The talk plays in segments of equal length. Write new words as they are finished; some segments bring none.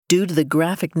Due to the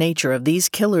graphic nature of these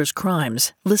killers'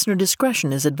 crimes, listener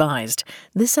discretion is advised.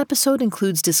 This episode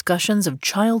includes discussions of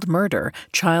child murder,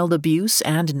 child abuse,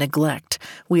 and neglect.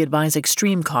 We advise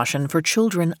extreme caution for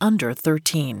children under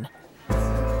 13.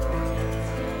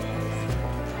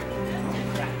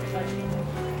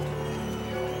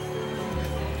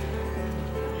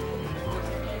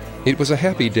 It was a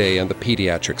happy day on the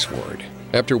pediatrics ward.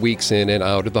 After weeks in and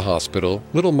out of the hospital,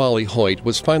 little Molly Hoyt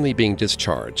was finally being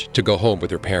discharged to go home with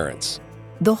her parents.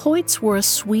 The Hoyts were a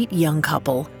sweet young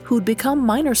couple who'd become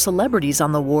minor celebrities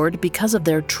on the ward because of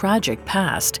their tragic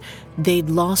past. They'd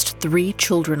lost 3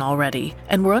 children already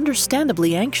and were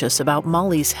understandably anxious about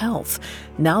Molly's health.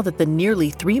 Now that the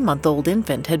nearly 3-month-old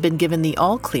infant had been given the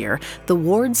all-clear, the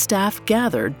ward staff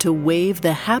gathered to wave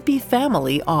the happy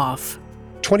family off.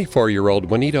 24-year-old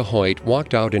Waneta Hoyt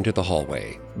walked out into the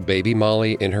hallway, baby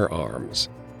Molly in her arms.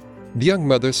 The young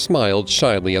mother smiled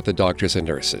shyly at the doctors and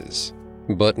nurses,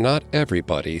 but not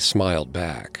everybody smiled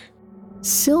back.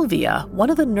 Sylvia, one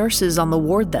of the nurses on the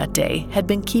ward that day, had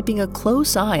been keeping a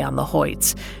close eye on the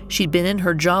Hoyts. She'd been in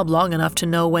her job long enough to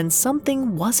know when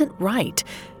something wasn't right,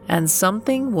 and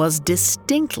something was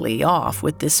distinctly off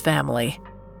with this family.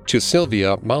 To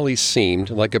Sylvia, Molly seemed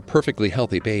like a perfectly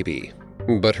healthy baby.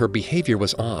 But her behavior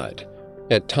was odd.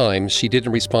 At times, she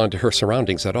didn't respond to her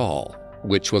surroundings at all,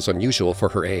 which was unusual for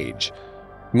her age.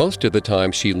 Most of the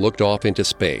time, she looked off into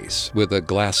space with a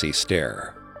glassy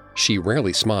stare. She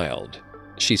rarely smiled.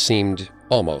 She seemed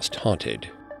almost haunted.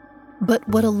 But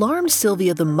what alarmed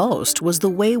Sylvia the most was the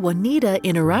way Waneta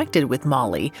interacted with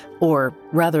Molly, or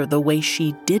rather the way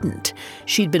she didn't.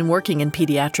 She'd been working in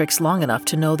pediatrics long enough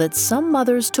to know that some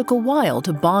mothers took a while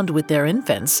to bond with their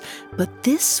infants, but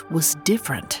this was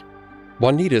different.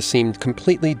 Waneta seemed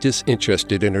completely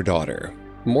disinterested in her daughter.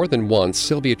 More than once,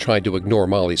 Sylvia tried to ignore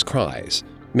Molly's cries,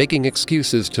 making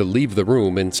excuses to leave the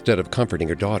room instead of comforting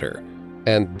her daughter.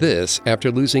 And this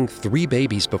after losing 3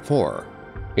 babies before.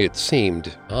 It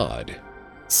seemed odd.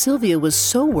 Sylvia was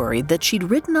so worried that she'd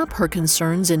written up her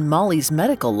concerns in Molly's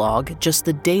medical log just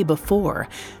the day before.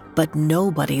 But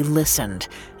nobody listened,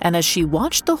 and as she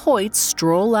watched the Hoyts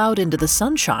stroll out into the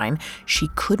sunshine, she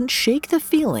couldn't shake the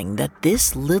feeling that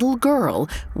this little girl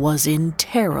was in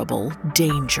terrible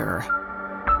danger.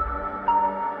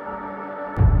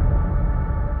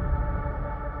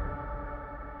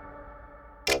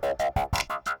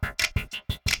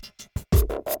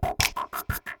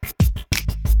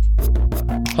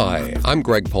 Hi, I'm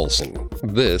Greg Polson.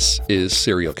 This is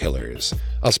Serial Killers,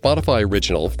 a Spotify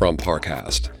original from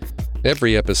Parcast.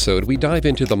 Every episode, we dive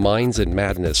into the minds and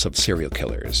madness of serial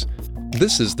killers.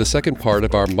 This is the second part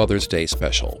of our Mother's Day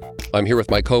special. I'm here with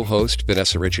my co-host,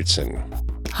 Vanessa Richardson.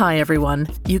 Hi, everyone.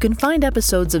 You can find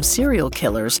episodes of Serial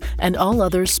Killers and all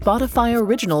other Spotify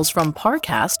originals from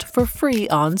Parcast for free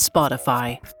on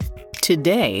Spotify.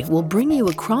 Today, we'll bring you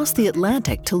across the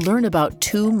Atlantic to learn about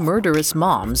 2 murderous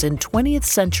moms in 20th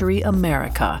century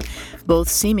America. Both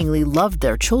seemingly loved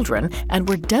their children and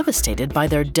were devastated by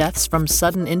their deaths from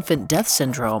sudden infant death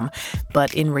syndrome.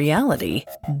 But in reality,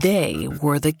 they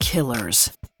were the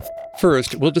killers.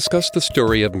 First, we'll discuss the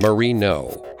story of Marie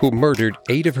No, who murdered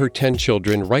 8 of her 10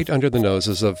 children right under the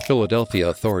noses of Philadelphia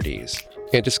authorities,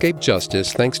 and escaped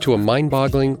justice thanks to a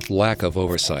mind-boggling lack of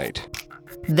oversight.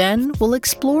 Then we'll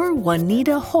explore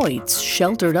Waneta Hoyt's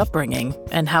sheltered upbringing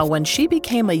and how when she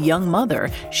became a young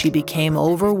mother, she became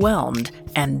overwhelmed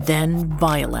and then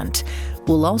violent.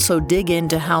 We'll also dig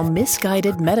into how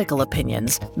misguided medical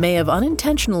opinions may have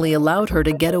unintentionally allowed her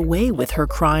to get away with her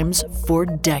crimes for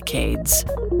decades.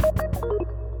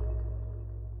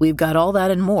 We've got all that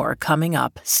and more coming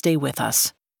up. Stay with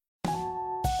us.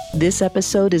 This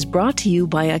episode is brought to you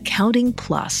by Accounting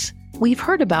Plus. We've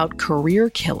heard about career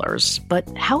killers, but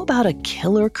how about a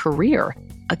killer career?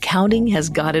 Accounting has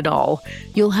got it all.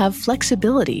 You'll have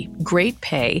flexibility, great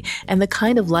pay, and the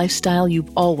kind of lifestyle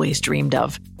you've always dreamed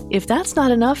of. If that's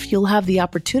not enough, you'll have the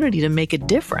opportunity to make a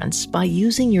difference by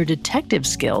using your detective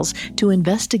skills to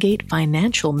investigate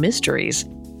financial mysteries.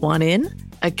 Want in?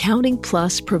 Accounting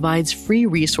Plus provides free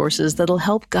resources that'll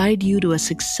help guide you to a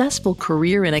successful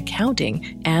career in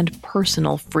accounting and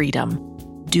personal freedom.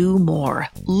 Do more.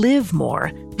 Live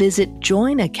more. Visit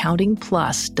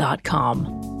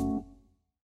joinaccountingplus.com.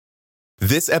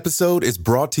 This episode is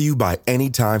brought to you by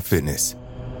Anytime Fitness.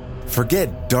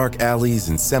 Forget dark alleys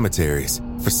and cemeteries.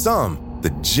 For some,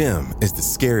 the gym is the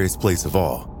scariest place of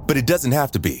all. But it doesn't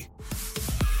have to be.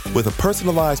 With a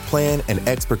personalized plan and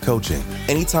expert coaching,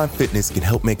 Anytime Fitness can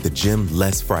help make the gym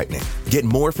less frightening. Get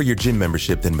more for your gym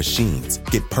membership than machines.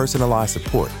 Get personalized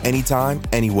support anytime,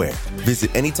 anywhere. Visit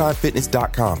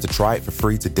AnytimeFitness.com to try it for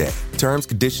free today. Terms,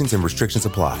 conditions, and restrictions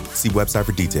apply. See website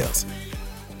for details.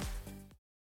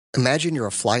 Imagine you're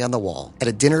a fly on the wall at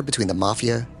a dinner between the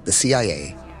Mafia, the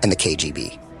CIA, and the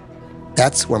KGB.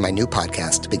 That's where my new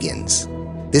podcast begins.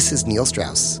 This is Neil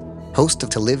Strauss, host of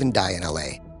To Live and Die in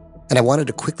LA, and I wanted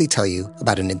to quickly tell you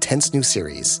about an intense new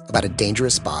series about a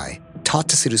dangerous spy taught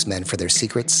to seduce men for their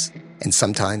secrets and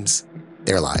sometimes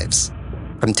their lives.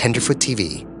 From Tenderfoot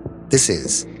TV, this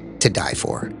is To Die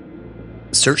For.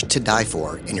 Search To Die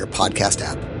For in your podcast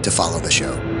app to follow the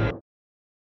show.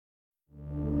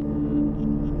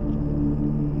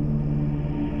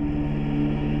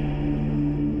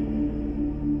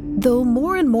 Though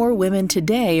more and more women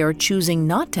today are choosing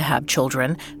not to have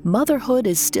children, motherhood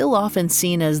is still often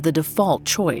seen as the default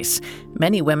choice.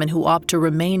 Many women who opt to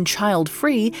remain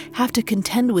child-free have to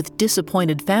contend with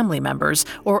disappointed family members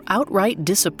or outright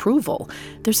disapproval.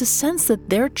 There's a sense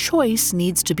that their choice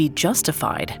needs to be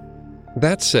justified.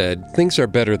 That said, things are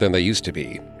better than they used to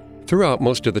be. Throughout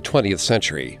most of the 20th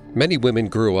century, many women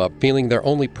grew up feeling their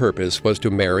only purpose was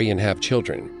to marry and have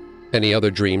children. Any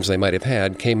other dreams they might have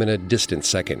had came in a distant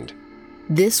second.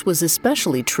 This was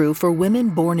especially true for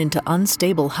women born into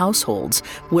unstable households,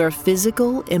 where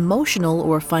physical, emotional,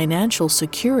 or financial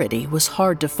security was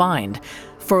hard to find.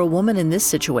 For a woman in this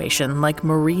situation, like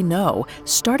Marie No,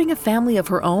 starting a family of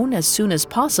her own as soon as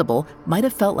possible might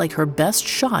have felt like her best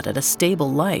shot at a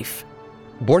stable life.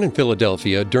 Born in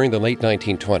Philadelphia during the late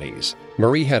 1920s,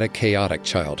 Marie had a chaotic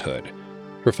childhood.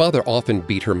 Her father often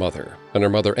beat her mother, and her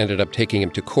mother ended up taking him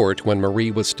to court when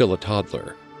Marie was still a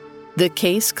toddler. The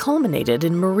case culminated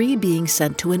in Marie being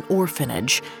sent to an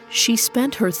orphanage. She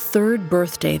spent her third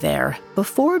birthday there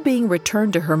before being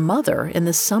returned to her mother in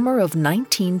the summer of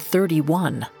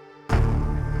 1931.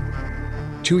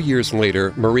 2 years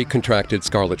later, Marie contracted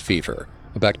scarlet fever,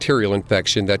 a bacterial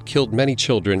infection that killed many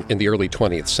children in the early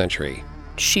 20th century.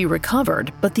 She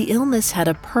recovered, but the illness had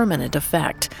a permanent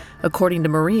effect. According to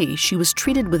Marie, she was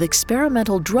treated with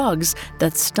experimental drugs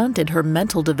that stunted her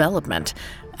mental development.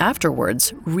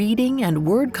 Afterwards, reading and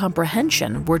word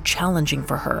comprehension were challenging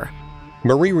for her.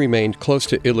 Marie remained close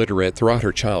to illiterate throughout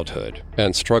her childhood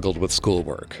and struggled with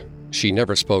schoolwork. She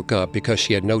never spoke up because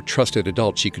she had no trusted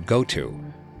adult she could go to.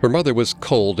 Her mother was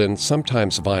cold and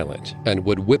sometimes violent and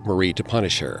would whip Marie to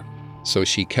punish her, so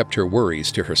she kept her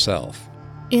worries to herself.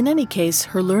 In any case,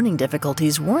 her learning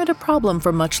difficulties weren't a problem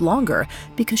for much longer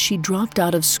because she dropped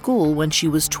out of school when she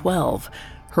was 12.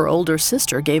 Her older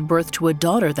sister gave birth to a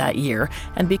daughter that year,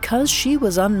 and because she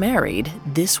was unmarried,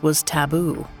 this was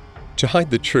taboo. To hide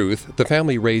the truth, the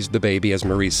family raised the baby as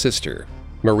Marie's sister.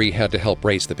 Marie had to help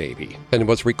raise the baby and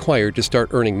was required to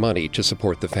start earning money to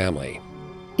support the family.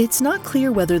 It's not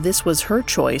clear whether this was her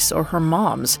choice or her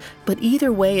mom's, but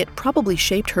either way, it probably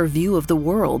shaped her view of the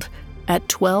world. At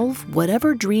 12,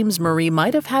 whatever dreams Marie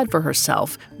might have had for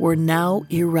herself were now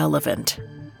irrelevant.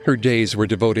 Her days were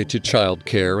devoted to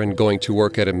childcare and going to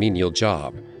work at a menial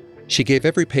job. She gave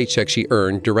every paycheck she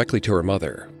earned directly to her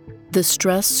mother. The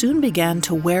stress soon began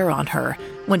to wear on her.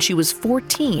 When she was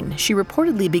 14, she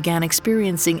reportedly began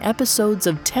experiencing episodes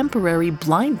of temporary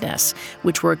blindness,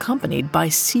 which were accompanied by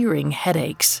searing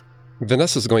headaches.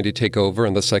 Vanessa's going to take over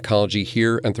on the psychology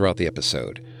here and throughout the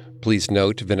episode. Please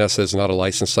note, Vanessa is not a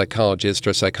licensed psychologist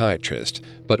or psychiatrist,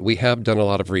 but we have done a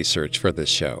lot of research for this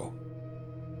show.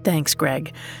 Thanks,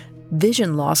 Greg.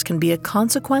 Vision loss can be a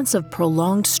consequence of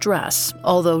prolonged stress,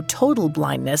 although total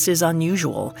blindness is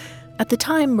unusual. At the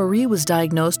time, Marie was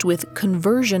diagnosed with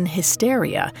conversion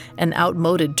hysteria, an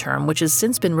outmoded term which has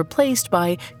since been replaced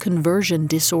by conversion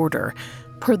disorder.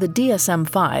 Per the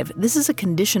DSM-5, this is a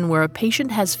condition where a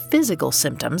patient has physical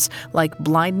symptoms like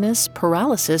blindness,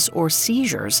 paralysis, or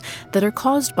seizures that are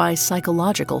caused by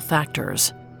psychological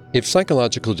factors. If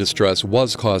psychological distress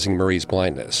was causing Marie's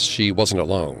blindness, she wasn't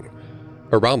alone.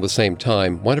 Around the same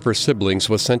time, one of her siblings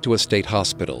was sent to a state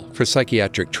hospital for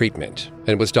psychiatric treatment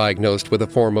and was diagnosed with a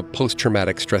form of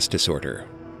post-traumatic stress disorder.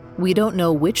 We don't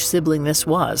know which sibling this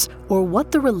was or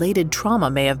what the related trauma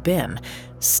may have been.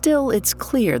 Still, it's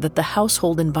clear that the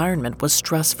household environment was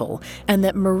stressful and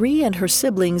that Marie and her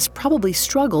siblings probably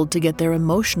struggled to get their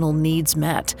emotional needs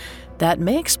met. That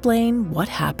may explain what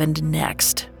happened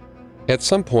next. At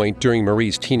some point during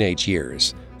Marie's teenage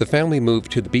years, the family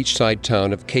moved to the beachside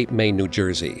town of Cape May, New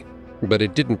Jersey, but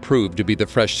it didn't prove to be the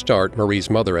fresh start Marie's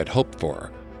mother had hoped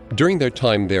for. During their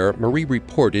time there, Marie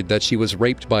reported that she was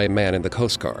raped by a man in the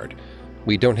Coast Guard.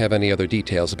 We don't have any other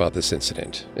details about this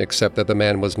incident, except that the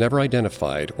man was never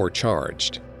identified or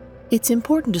charged. It's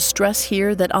important to stress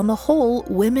here that on the whole,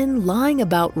 women lying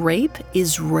about rape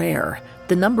is rare.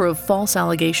 The number of false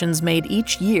allegations made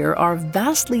each year are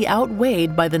vastly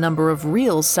outweighed by the number of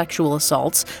real sexual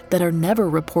assaults that are never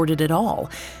reported at all.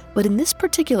 But in this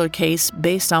particular case,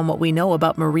 based on what we know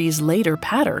about Marie's later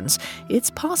patterns, it's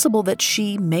possible that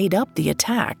she made up the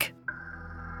attack.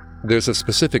 There's a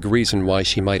specific reason why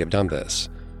she might have done this.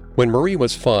 When Marie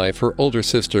was 5, her older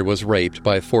sister was raped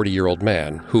by a 40-year-old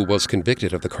man who was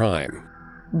convicted of the crime.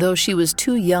 Though she was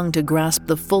too young to grasp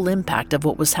the full impact of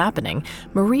what was happening,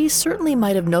 Marie certainly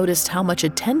might have noticed how much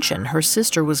attention her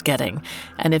sister was getting,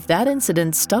 and if that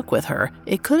incident stuck with her,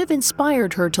 it could have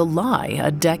inspired her to lie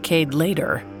a decade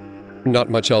later. Not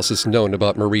much else is known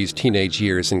about Marie's teenage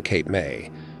years in Cape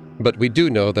May, but we do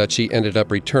know that she ended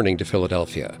up returning to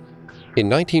Philadelphia. In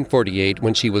 1948,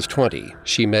 when she was 20,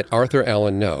 she met Arthur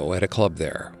Allen Noe at a club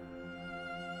there.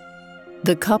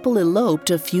 The couple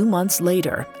eloped a few months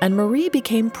later, and Marie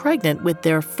became pregnant with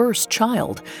their first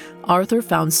child. Arthur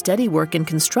found steady work in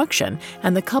construction,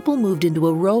 and the couple moved into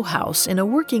a row house in a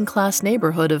working-class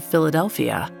neighborhood of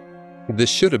Philadelphia.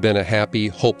 This should have been a happy,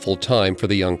 hopeful time for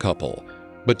the young couple.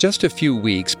 But just a few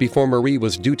weeks before Marie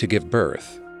was due to give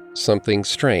birth, something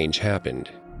strange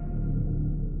happened.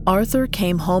 Arthur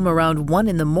came home around 1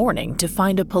 a.m. to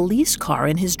find a police car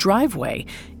in his driveway.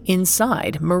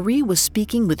 Inside, Marie was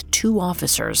speaking with 2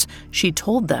 officers. She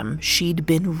told them she'd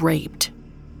been raped.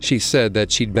 She said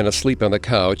that she'd been asleep on the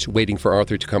couch waiting for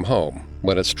Arthur to come home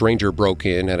when a stranger broke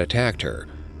in and attacked her.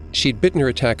 She'd bitten her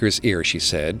attacker's ear, she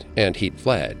said, and he'd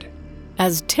fled.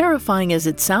 As terrifying as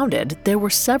it sounded, there were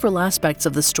several aspects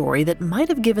of the story that might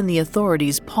have given the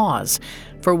authorities pause.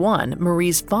 For one,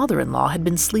 Marie's father-in-law had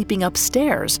been sleeping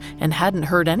upstairs and hadn't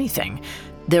heard anything.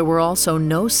 There were also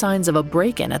no signs of a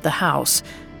break-in at the house.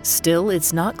 Still,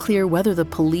 it's not clear whether the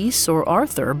police or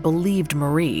Arthur believed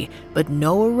Marie, but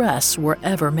no arrests were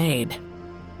ever made.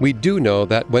 We do know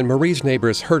that when Marie's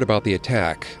neighbors heard about the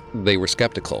attack, they were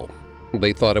skeptical.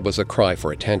 They thought it was a cry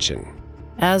for attention.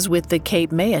 As with the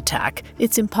Cape May attack,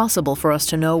 it's impossible for us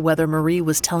to know whether Marie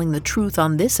was telling the truth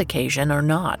on this occasion or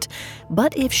not.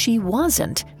 But if she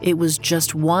wasn't, it was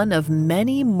just one of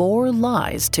many more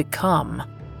lies to come.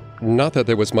 Not that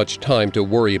there was much time to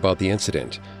worry about the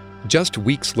incident. Just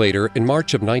weeks later, in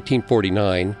March of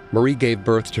 1949, Marie gave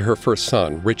birth to her first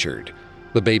son, Richard.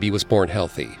 The baby was born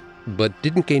healthy, but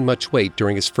didn't gain much weight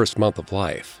during his first month of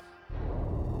life.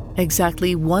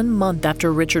 Exactly 1 month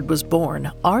after Richard was born,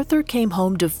 Arthur came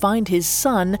home to find his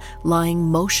son lying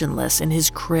motionless in his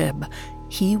crib.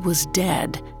 He was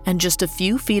dead, and just a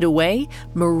few feet away,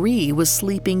 Marie was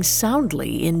sleeping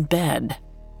soundly in bed.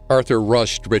 Arthur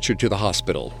rushed Richard to the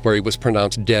hospital, where he was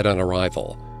pronounced dead on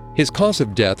arrival. His cause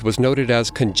of death was noted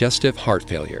as congestive heart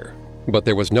failure, but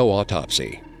there was no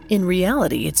autopsy. In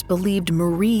reality, it's believed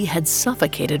Marie had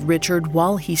suffocated Richard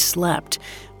while he slept.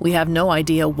 We have no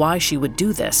idea why she would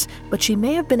do this, but she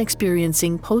may have been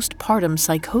experiencing postpartum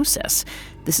psychosis.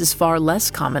 This is far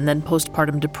less common than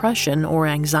postpartum depression or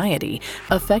anxiety,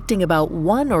 affecting about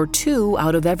 1 or 2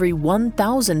 out of every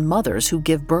 1,000 mothers who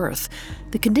give birth.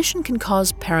 The condition can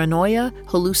cause paranoia,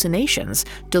 hallucinations,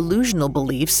 delusional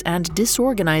beliefs, and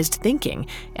disorganized thinking,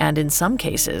 and in some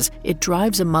cases, it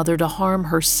drives a mother to harm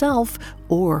herself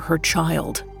or her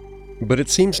child. But it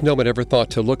seems no one ever thought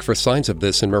to look for signs of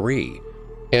this in Marie.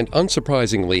 And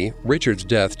unsurprisingly, Richard's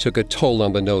death took a toll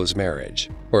on the Noe's marriage,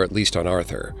 or at least on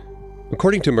Arthur.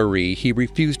 According to Marie, he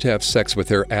refused to have sex with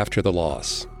her after the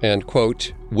loss and,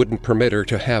 quote, wouldn't permit her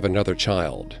to have another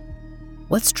child.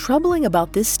 What's troubling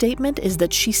about this statement is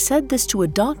that she said this to a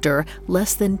doctor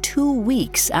less than 2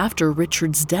 weeks after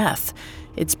Richard's death.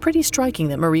 It's pretty striking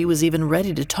that Marie was even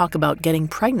ready to talk about getting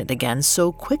pregnant again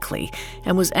so quickly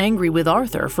and was angry with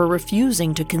Arthur for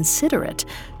refusing to consider it.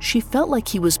 She felt like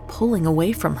he was pulling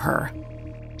away from her.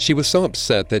 She was so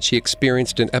upset that she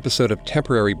experienced an episode of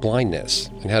temporary blindness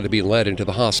and had to be led into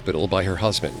the hospital by her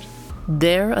husband.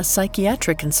 There, a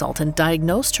psychiatric consultant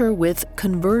diagnosed her with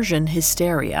conversion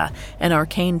hysteria, an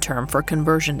arcane term for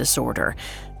conversion disorder.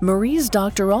 Marie's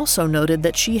doctor also noted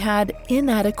that she had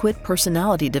inadequate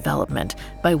personality development,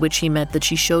 by which he meant that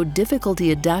she showed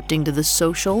difficulty adapting to the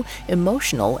social,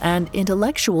 emotional, and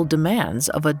intellectual demands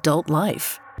of adult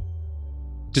life.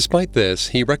 Despite this,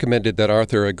 he recommended that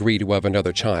Arthur agree to have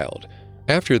another child.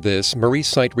 After this, Marie's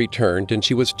sight returned and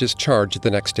she was discharged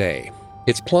the next day.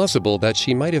 It's plausible that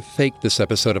she might have faked this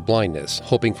episode of blindness,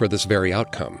 hoping for this very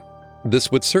outcome.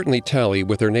 This would certainly tally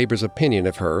with her neighbor's opinion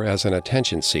of her as an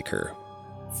attention seeker.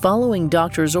 Following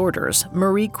doctor's orders,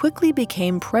 Marie quickly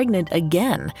became pregnant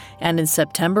again, and in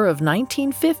September of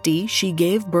 1950, she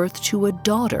gave birth to a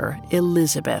daughter,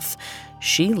 Elizabeth.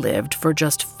 She lived for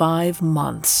just 5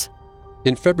 months.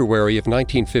 In February of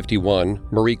 1951,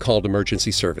 Marie called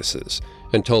emergency services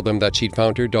and told them that she'd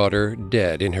found her daughter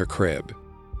dead in her crib.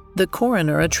 The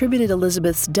coroner attributed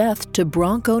Elizabeth's death to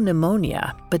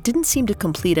bronchopneumonia, but didn't seem to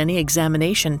complete any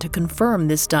examination to confirm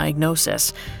this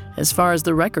diagnosis. As far as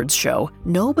the records show,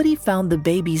 nobody found the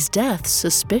baby's death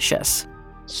suspicious.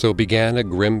 So began a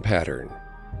grim pattern.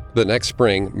 The next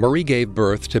spring, Marie gave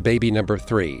birth to baby number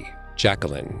 3,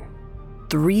 Jacqueline.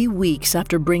 3 weeks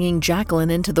after bringing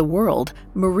Jacqueline into the world,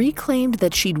 Marie claimed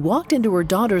that she'd walked into her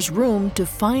daughter's room to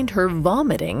find her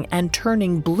vomiting and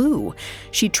turning blue.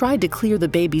 She tried to clear the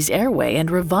baby's airway and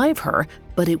revive her,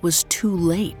 but it was too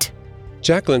late.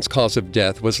 Jacqueline's cause of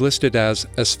death was listed as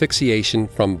asphyxiation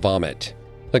from vomit.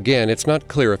 Again, it's not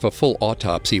clear if a full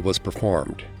autopsy was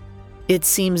performed. It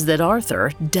seems that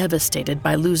Arthur, devastated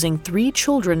by losing 3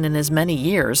 children in as many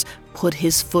years, put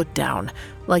his foot down.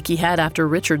 Like he had after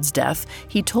Richard's death,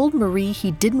 he told Marie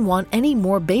he didn't want any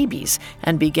more babies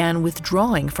and began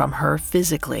withdrawing from her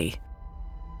physically.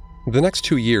 The next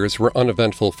 2 years were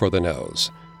uneventful for the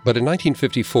Knows, but in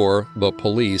 1954, the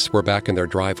police were back in their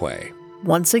driveway.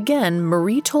 Once again,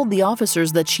 Marie told the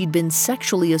officers that she'd been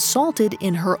sexually assaulted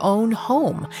in her own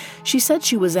home. She said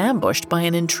she was ambushed by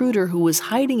an intruder who was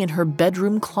hiding in her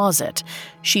bedroom closet.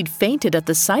 She'd fainted at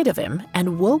the sight of him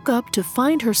and woke up to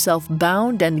find herself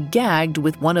bound and gagged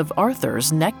with one of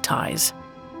Arthur's neckties.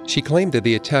 She claimed that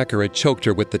the attacker had choked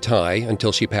her with the tie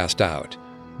until she passed out.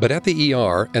 But at the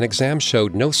ER, an exam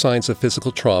showed no signs of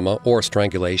physical trauma or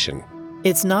strangulation.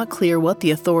 It's not clear what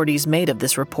the authorities made of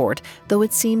this report, though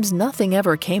it seems nothing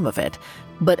ever came of it.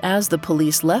 But as the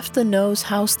police left the Knowes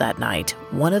house that night,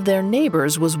 one of their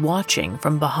neighbors was watching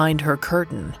from behind her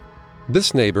curtain.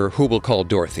 This neighbor, who we'll call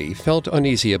Dorothy, felt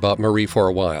uneasy about Marie for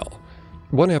a while.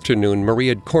 One afternoon, Marie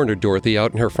had cornered Dorothy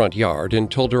out in her front yard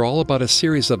and told her all about a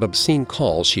series of obscene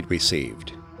calls she'd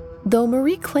received. Though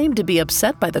Marie claimed to be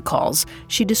upset by the calls,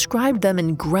 she described them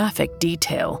in graphic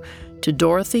detail. To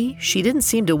Dorothy, she didn't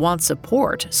seem to want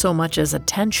support so much as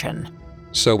attention.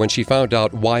 So when she found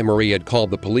out why Marie had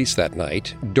called the police that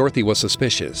night, Dorothy was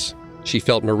suspicious. She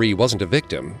felt Marie wasn't a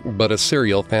victim, but a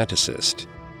serial fantasist.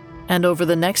 And over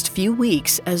the next few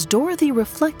weeks, as Dorothy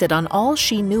reflected on all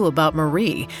she knew about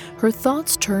Marie, her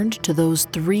thoughts turned to those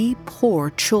 3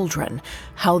 poor children,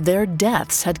 how their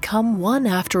deaths had come one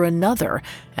after another,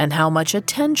 and how much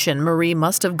attention Marie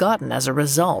must have gotten as a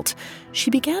result. She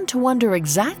began to wonder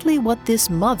exactly what this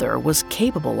mother was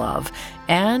capable of,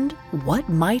 and what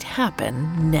might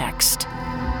happen next.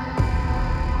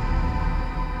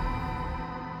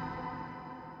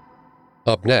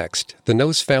 Up next, the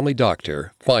Knowes family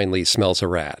doctor finally smells a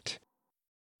rat.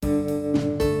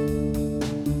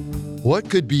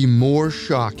 What could be more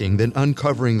shocking than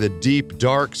uncovering the deep,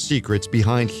 dark secrets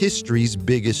behind history's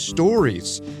biggest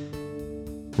stories?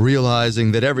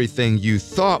 Realizing that everything you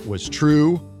thought was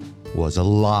true was a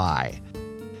lie.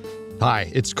 Hi,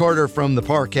 it's Carter from the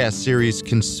Parcast series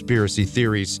Conspiracy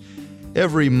Theories.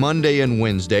 Every Monday and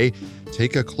Wednesday,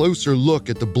 take a closer look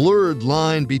at the blurred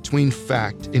line between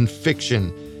fact and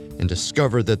fiction and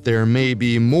discover that there may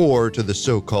be more to the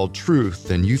so-called truth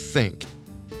than you think.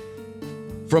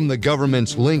 From the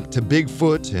government's link to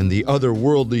Bigfoot and the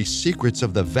otherworldly secrets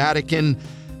of the Vatican,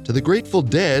 to the Grateful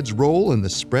Dead's role in the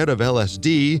spread of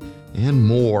LSD, and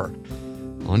more.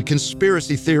 On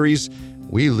Conspiracy Theories,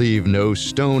 we leave no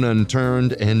stone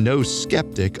unturned and no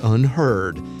skeptic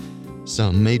unheard.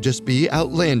 Some may just be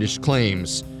outlandish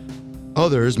claims.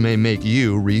 Others may make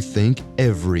you rethink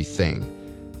everything.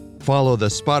 Follow the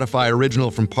Spotify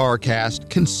original from Parcast,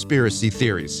 Conspiracy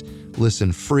Theories.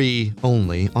 Listen free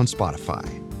only on Spotify.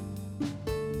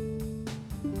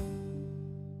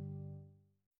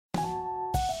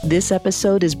 This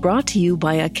episode is brought to you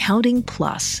by Accounting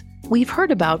Plus. We've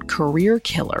heard about career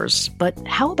killers, but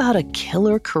how about a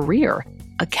killer career?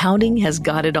 Accounting has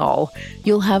got it all.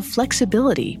 You'll have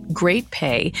flexibility, great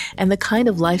pay, and the kind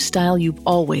of lifestyle you've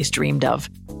always dreamed of.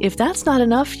 If that's not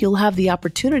enough, you'll have the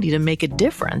opportunity to make a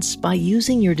difference by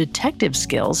using your detective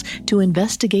skills to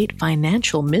investigate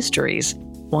financial mysteries.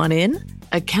 Want in?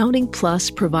 Accounting Plus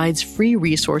provides free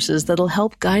resources that'll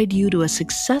help guide you to a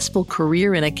successful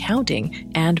career in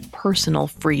accounting and personal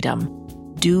freedom.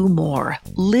 Do more.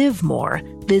 Live more.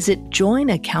 Visit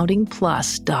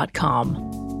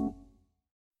joinaccountingplus.com.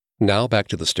 Now back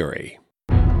to the story.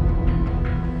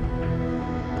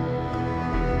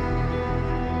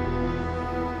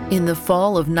 In the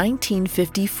fall of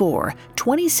 1954,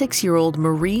 26-year-old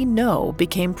Marie Know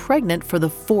became pregnant for the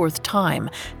 4th time,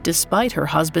 despite her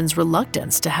husband's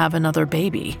reluctance to have another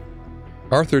baby.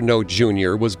 Arthur Know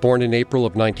Jr. was born in April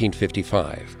of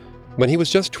 1955. When he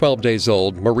was just 12 days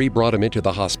old, Marie brought him into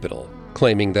the hospital,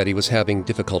 claiming that he was having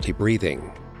difficulty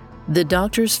breathing. The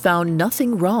doctors found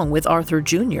nothing wrong with Arthur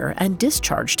Jr. and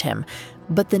discharged him,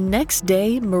 But the next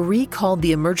day, Marie called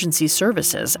the emergency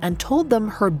services and told them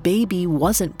her baby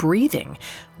wasn't breathing.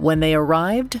 When they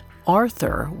arrived,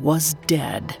 Arthur was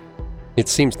dead. It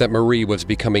seems that Marie was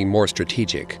becoming more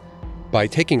strategic. By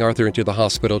taking Arthur into the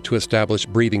hospital to establish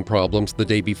breathing problems the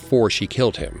day before she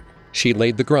killed him, she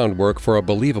laid the groundwork for a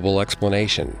believable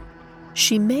explanation.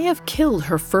 She may have killed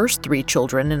her first 3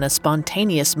 children in a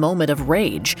spontaneous moment of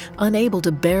rage, unable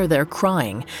to bear their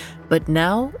crying. But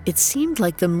now it seemed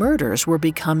like the murders were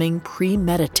becoming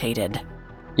premeditated.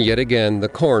 Yet again, the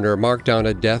coroner marked down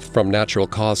a death from natural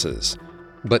causes.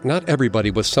 But not everybody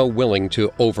was so willing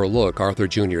to overlook Arthur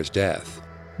Jr.'s death.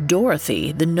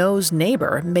 Dorothy, the No's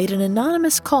neighbor, made an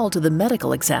anonymous call to the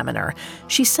medical examiner.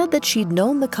 She said that she'd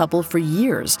known the couple for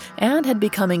years and had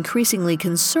become increasingly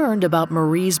concerned about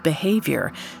Marie's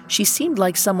behavior. She seemed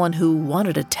like someone who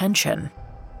wanted attention.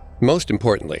 Most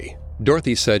importantly,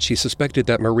 Dorothy said she suspected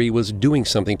that Marie was doing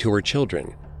something to her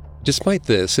children. Despite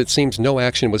this, it seems no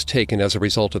action was taken as a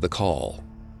result of the call.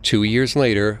 2 years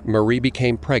later, Marie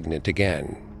became pregnant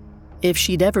again. If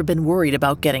she'd ever been worried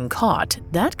about getting caught,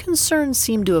 that concern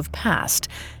seemed to have passed.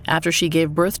 After she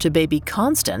gave birth to baby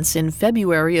Constance in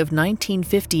February of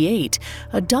 1958,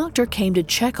 a doctor came to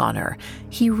check on her.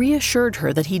 He reassured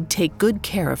her that he'd take good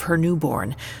care of her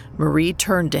newborn. Marie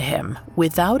turned to him.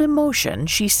 Without emotion,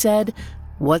 she said,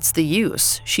 "What's the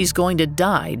use? She's going to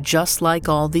die just like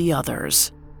all the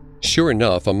others." Sure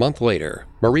enough, a month later,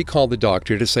 Marie called the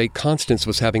doctor to say Constance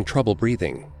was having trouble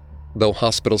breathing. Though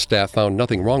hospital staff found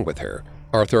nothing wrong with her,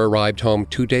 Arthur arrived home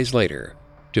 2 days later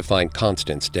to find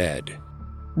Constance dead.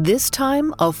 This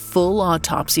time, a full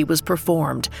autopsy was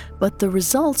performed, but the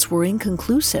results were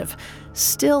inconclusive.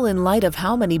 Still, in light of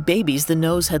how many babies the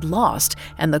No's had lost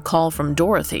and the call from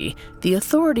Dorothy, the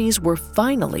authorities were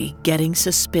finally getting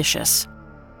suspicious.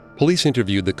 Police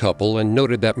interviewed the couple and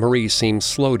noted that Marie seemed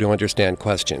slow to understand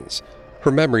questions.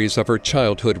 Her memories of her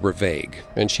childhood were vague,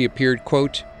 and she appeared,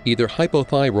 quote, either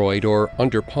hypothyroid or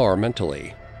under par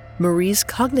mentally. Marie's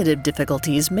cognitive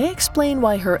difficulties may explain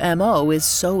why her MO is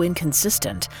so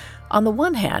inconsistent. On the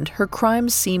one hand, her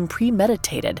crimes seem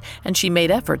premeditated, and she made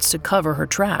efforts to cover her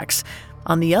tracks.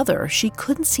 On the other, she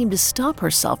couldn't seem to stop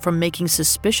herself from making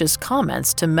suspicious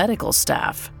comments to medical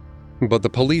staff. But the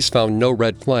police found no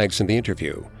red flags in the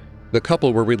interview. The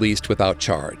couple were released without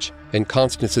charge, and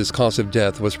Constance's cause of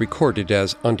death was recorded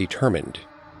as undetermined.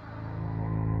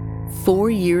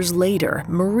 4 years later,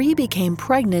 Marie became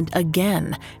pregnant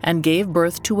again and gave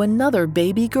birth to another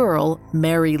baby girl,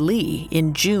 Mary Lee,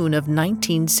 in June of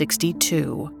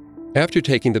 1962. After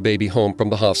taking the baby home from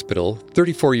the hospital,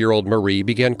 34-year-old Marie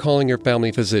began calling her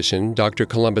family physician, Dr.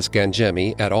 Columbus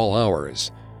Gangemi, at all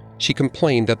hours. She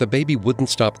complained that the baby wouldn't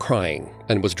stop crying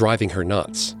and was driving her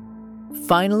nuts.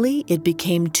 Finally, it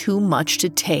became too much to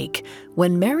take.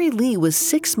 When Mary Lee was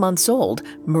 6 months old,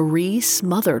 Marie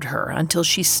smothered her until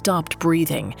she stopped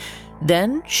breathing.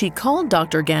 Then she called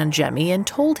Dr. Gangemi and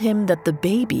told him that the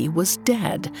baby was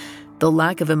dead. The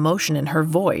lack of emotion in her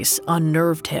voice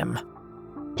unnerved him.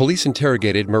 Police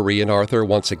interrogated Marie and Arthur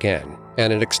once again,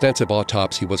 and an extensive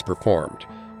autopsy was performed.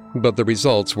 But the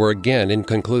results were again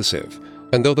inconclusive.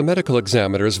 And though the medical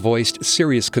examiners voiced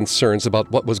serious concerns about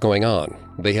what was going on,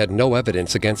 they had no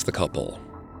evidence against the couple.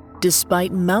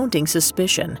 Despite mounting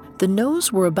suspicion, the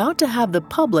No's were about to have the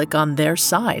public on their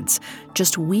sides.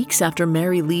 Just weeks after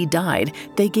Mary Lee died,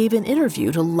 they gave an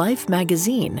interview to Life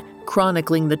magazine,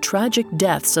 chronicling the tragic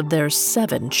deaths of their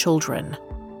 7 children.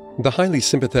 The highly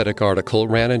sympathetic article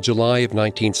ran in July of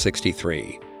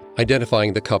 1963,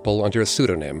 identifying the couple under a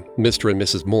pseudonym, Mr. and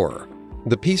Mrs. Moore.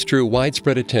 The piece drew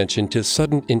widespread attention to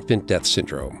sudden infant death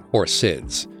syndrome, or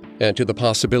SIDS, and to the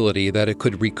possibility that it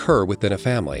could recur within a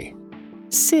family.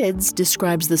 SIDS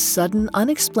describes the sudden,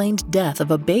 unexplained death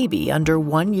of a baby under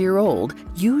 1 year old,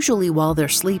 usually while they're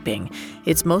sleeping.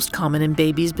 It's most common in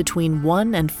babies between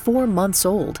 1 and 4 months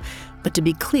old. But to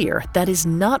be clear, that is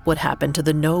not what happened to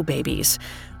the No babies.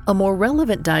 A more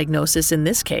relevant diagnosis in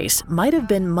this case might have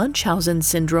been Munchausen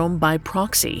syndrome by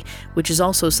proxy, which is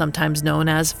also sometimes known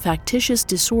as factitious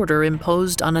disorder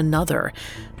imposed on another.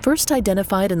 First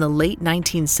identified in the late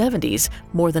 1970s,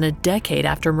 more than a decade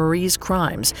after Marie's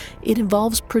crimes, it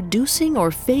involves producing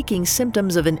or faking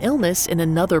symptoms of an illness in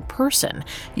another person,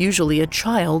 usually a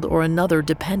child or another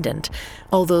dependent.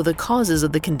 Although the causes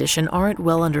of the condition aren't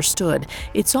well understood,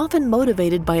 it's often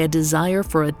motivated by a desire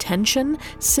for attention,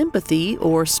 sympathy,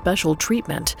 or special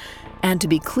treatment. And to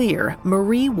be clear,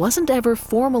 Marie wasn't ever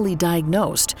formally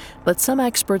diagnosed, but some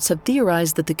experts have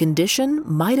theorized that the condition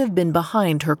might have been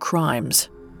behind her crimes.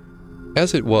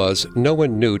 As it was, no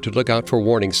one knew to look out for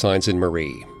warning signs in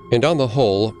Marie, and on the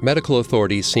whole, medical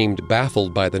authorities seemed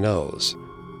baffled by the No's.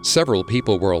 Several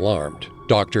people were alarmed.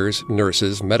 doctors,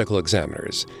 nurses, medical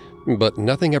examiners, but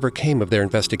nothing ever came of their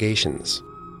investigations.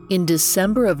 In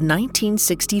December of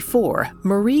 1964,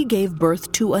 Marie gave birth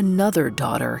to another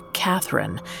daughter,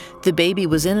 Catherine. The baby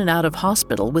was in and out of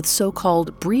hospital with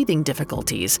so-called breathing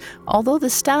difficulties, although the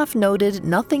staff noted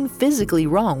nothing physically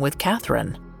wrong with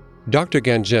Catherine. Dr.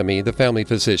 Gangemi, the family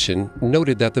physician,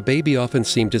 noted that the baby often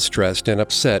seemed distressed and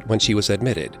upset when she was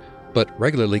admitted, but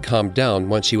regularly calmed down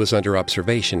when she was under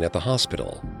observation at the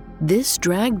hospital. This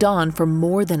dragged on for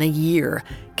more than a year.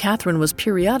 Catherine was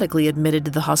periodically admitted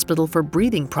to the hospital for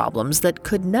breathing problems that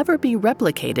could never be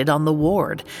replicated on the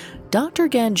ward. Dr.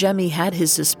 Gangemi had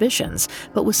his suspicions,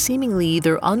 but was seemingly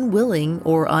either unwilling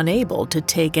or unable to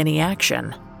take any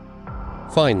action.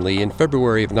 Finally, in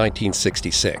February of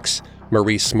 1966,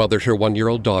 Marie smothered her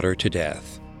 1-year-old daughter to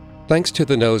death. Thanks to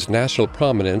the No's national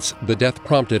prominence, the death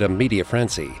prompted a media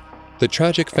frenzy. The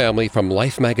tragic family from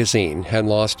Life magazine had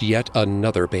lost yet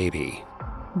another baby.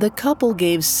 The couple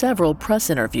gave several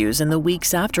press interviews in the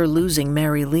weeks after losing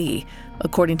Mary Lee.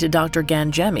 According to Dr.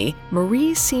 Gangemi,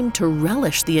 Marie seemed to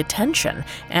relish the attention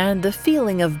and the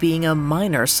feeling of being a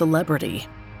minor celebrity.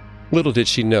 Little did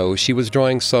she know she was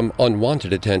drawing some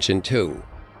unwanted attention too.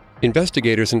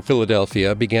 Investigators in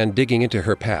Philadelphia began digging into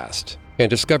her past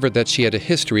and discovered that she had a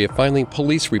history of filing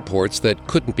police reports that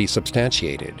couldn't be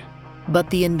substantiated.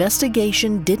 But the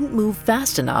investigation didn't move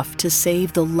fast enough to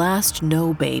save the last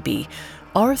No baby.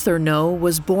 Arthur No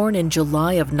was born in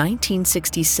July of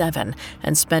 1967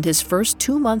 and spent his first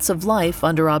 2 months of life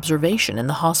under observation in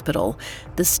the hospital.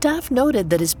 The staff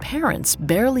noted that his parents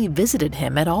barely visited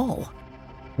him at all.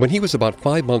 When he was about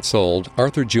 5 months old,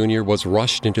 Arthur Jr. was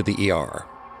rushed into the ER.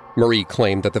 Marie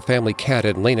claimed that the family cat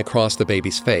had lain across the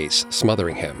baby's face,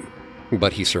 smothering him,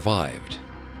 but he survived.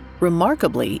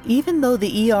 Remarkably, even though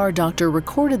the ER doctor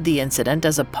recorded the incident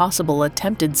as a possible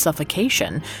attempted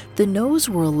suffocation, the Nos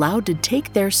were allowed to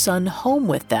take their son home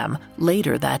with them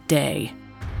later that day.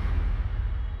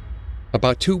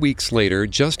 About 2 weeks later,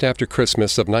 just after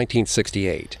Christmas of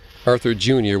 1968, Arthur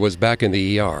Jr. was back in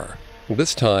the ER.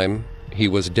 This time, he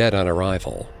was dead on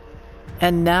arrival.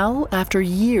 And now, after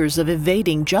years of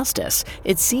evading justice,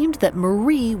 it seemed that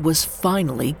Marie was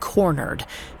finally cornered.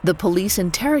 The police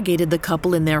interrogated the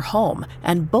couple in their home,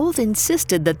 and both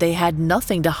insisted that they had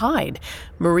nothing to hide.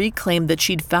 Marie claimed that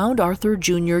she'd found Arthur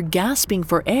Jr. gasping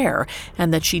for air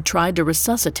and that she tried to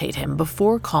resuscitate him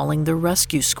before calling the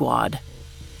rescue squad.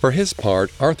 For his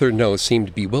part, Arthur No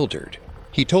seemed bewildered.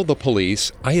 He told the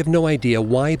police, "I have no idea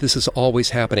why this is always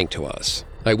happening to us.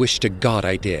 I wish to God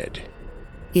I did."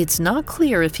 It's not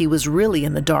clear if he was really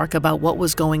in the dark about what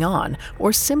was going on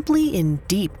or simply in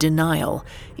deep denial.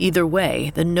 Either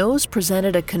way, the Nos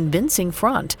presented a convincing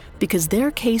front because their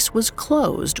case was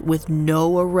closed with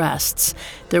no arrests.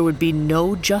 There would be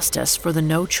no justice for the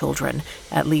No children,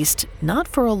 at least not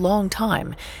for a long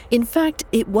time. In fact,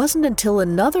 it wasn't until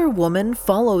another woman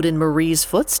followed in Marie's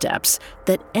footsteps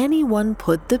that anyone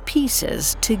put the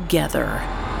pieces together.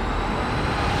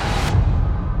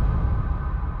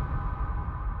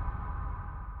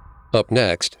 Up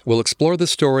next, we'll explore the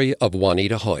story of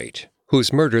Waneta Hoyt,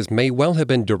 whose murders may well have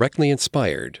been directly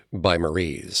inspired by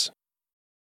Marie's.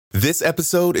 This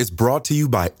episode is brought to you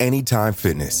by Anytime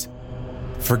Fitness.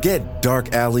 Forget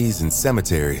dark alleys and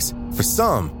cemeteries. For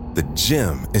some, the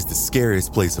gym is the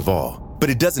scariest place of all, but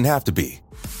it doesn't have to be.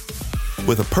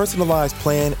 With a personalized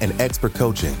plan and expert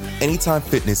coaching, Anytime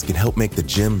Fitness can help make the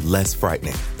gym less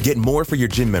frightening. Get more for your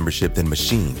gym membership than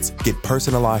machines. Get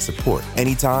personalized support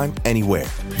anytime, anywhere.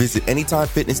 Visit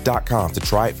AnytimeFitness.com to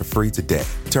try it for free today.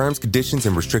 Terms, conditions,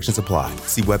 and restrictions apply.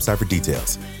 See website for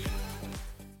details.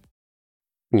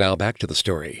 Now back to the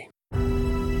story.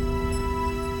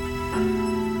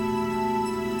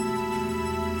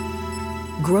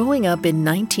 Growing up in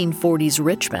 1940s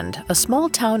Richmond, a small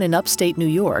town in upstate New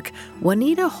York,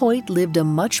 Waneta Hoyt lived a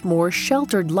much more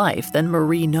sheltered life than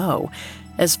Marie No.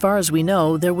 As far as we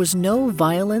know, there was no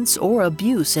violence or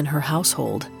abuse in her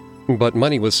household. But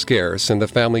money was scarce and the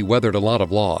family weathered a lot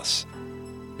of loss.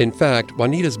 In fact,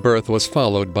 Waneta's birth was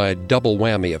followed by a double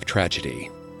whammy of tragedy.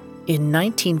 In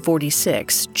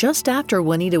 1946, just after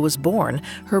Waneta was born,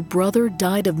 her brother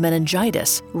died of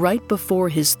meningitis right before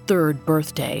his 3rd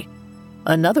birthday.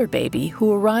 Another baby,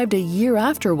 who arrived a year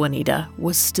after Waneta,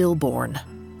 was stillborn.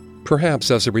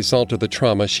 Perhaps as a result of the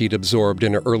trauma she'd absorbed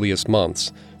in her earliest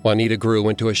months, Waneta grew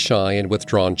into a shy and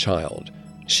withdrawn child.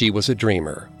 She was a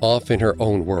dreamer, off in her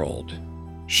own world.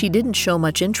 She didn't show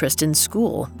much interest in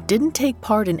school, didn't take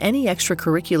part in any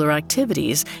extracurricular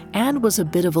activities, and was a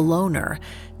bit of a loner.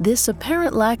 This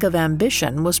apparent lack of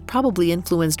ambition was probably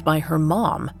influenced by her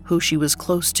mom, who she was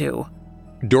close to.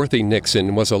 Dorothy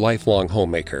Nixon was a lifelong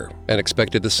homemaker and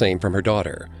expected the same from her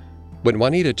daughter. When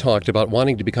Waneta talked about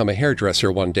wanting to become a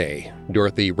hairdresser one day,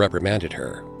 Dorothy reprimanded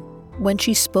her. When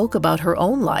she spoke about her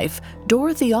own life,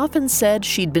 Dorothy often said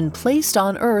she'd been placed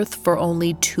on Earth for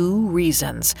only 2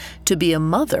 reasons: to be a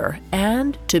mother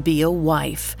and to be a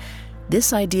wife.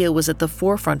 This idea was at the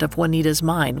forefront of Waneta's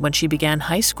mind when she began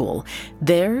high school.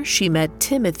 There, she met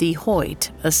Timothy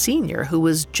Hoyt, a senior who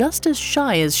was just as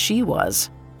shy as she was.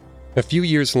 A few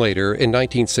years later, in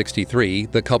 1963,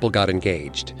 the couple got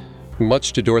engaged.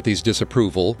 Much to Dorothy's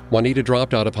disapproval, Waneta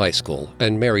dropped out of high school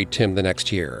and married Tim the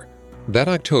next year. That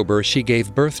October, she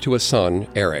gave birth to a son,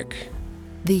 Eric.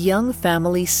 The young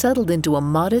family settled into a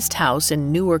modest house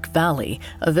in Newark Valley,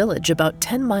 a village about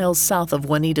 10 miles south of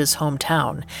Waneta's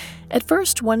hometown. At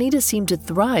first, Waneta seemed to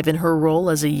thrive in her role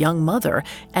as a young mother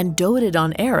and doted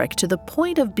on Eric to the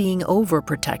point of being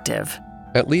overprotective.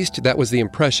 At least that was the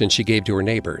impression she gave to her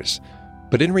neighbors.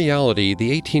 But in reality,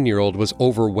 the 18-year-old was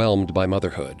overwhelmed by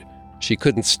motherhood. She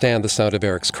couldn't stand the sound of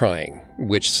Eric's crying,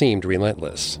 which seemed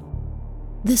relentless.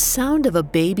 The sound of a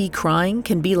baby crying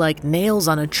can be like nails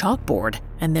on a chalkboard,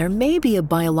 and there may be a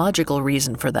biological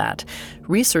reason for that.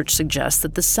 Research suggests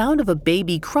that the sound of a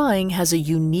baby crying has a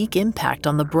unique impact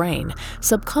on the brain,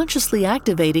 subconsciously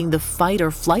activating the fight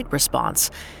or flight response.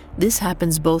 This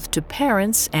happens both to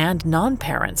parents and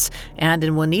non-parents, and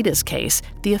in Waneta's case,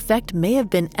 the effect may have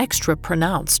been extra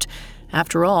pronounced.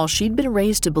 After all, she'd been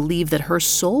raised to believe that her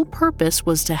sole purpose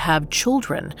was to have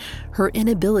children. Her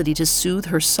inability to soothe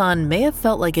her son may have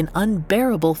felt like an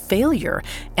unbearable failure,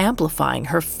 amplifying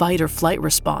her fight or flight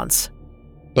response.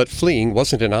 But fleeing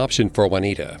wasn't an option for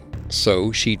Waneta,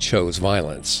 so she chose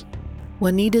violence.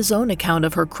 Waneta's own account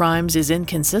of her crimes is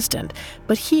inconsistent,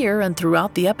 but here and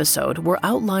throughout the episode, we're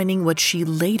outlining what she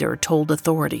later told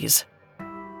authorities.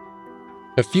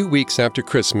 A few weeks after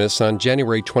Christmas, on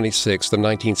January 26 of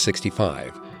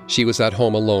 1965, she was at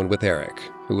home alone with Eric,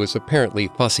 who was apparently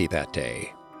fussy that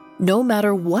day. No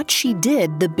matter what she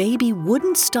did, the baby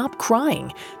wouldn't stop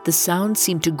crying. The sound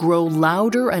seemed to grow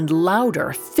louder and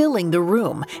louder, filling the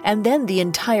room, and then the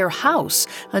entire house,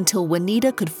 until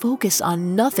Waneta could focus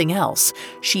on nothing else.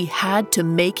 She had to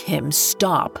make him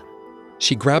stop.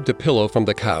 She grabbed a pillow from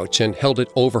the couch and held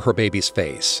it over her baby's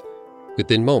face.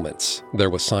 Within moments, there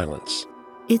was silence.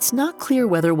 It's not clear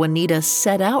whether Waneta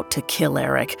set out to kill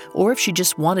Eric or if she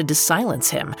just wanted to silence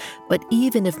him, but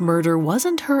even if murder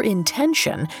wasn't her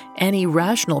intention, any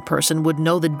rational person would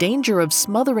know the danger of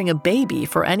smothering a baby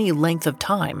for any length of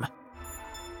time.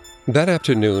 That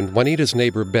afternoon, Waneta's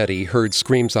neighbor Betty heard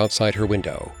screams outside her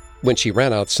window. When she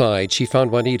ran outside, she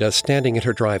found Waneta standing in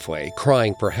her driveway,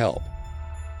 crying for help.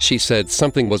 She said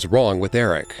something was wrong with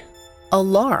Eric.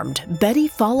 Alarmed, Betty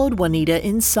followed Waneta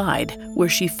inside, where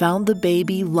she found the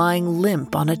baby lying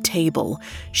limp on a table.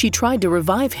 She tried to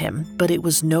revive him, but it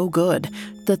was no good.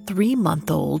 The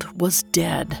 3-month-old was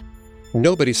dead.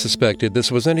 Nobody suspected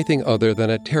this was anything other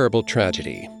than a terrible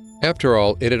tragedy. After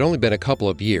all, it had only been a couple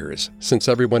of years since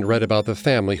everyone read about the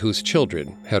family whose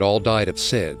children had all died of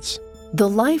SIDS. The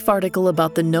Life article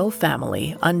about the No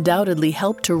family undoubtedly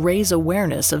helped to raise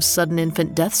awareness of sudden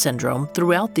infant death syndrome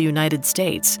throughout the United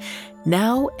States.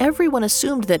 Now, everyone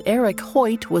assumed that Eric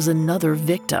Hoyt was another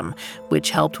victim,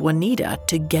 which helped Waneta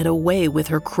to get away with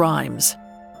her crimes.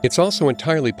 It's also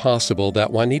entirely possible that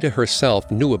Waneta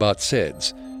herself knew about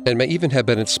SIDS and may even have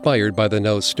been inspired by the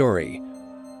No's story.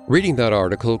 Reading that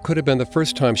article could have been the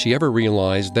first time she ever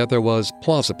realized that there was,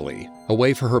 plausibly, a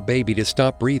way for her baby to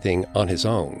stop breathing on his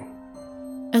own.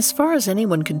 As far as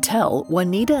anyone could tell,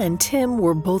 Waneta and Tim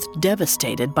were both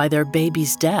devastated by their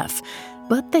baby's death.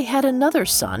 But they had another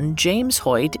son, James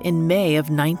Hoyt, in May of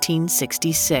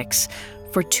 1966.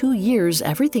 For 2 years,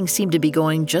 everything seemed to be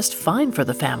going just fine for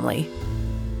the family.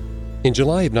 In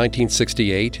July of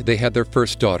 1968, they had their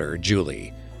first daughter,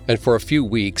 Julie, and for a few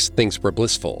weeks, things were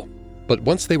blissful. But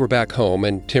once they were back home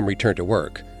and Tim returned to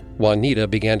work, Waneta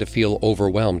began to feel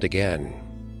overwhelmed again.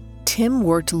 Tim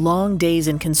worked long days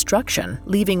in construction,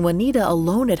 leaving Waneta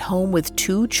alone at home with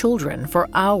 2 children for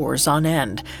hours on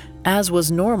end. As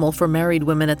was normal for married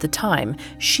women at the time,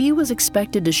 she was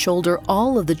expected to shoulder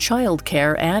all of the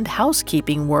childcare and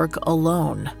housekeeping work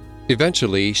alone.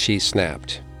 Eventually, she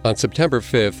snapped. On September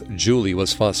 5th, Julie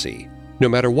was fussy. No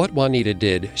matter what Waneta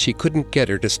did, she couldn't get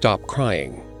her to stop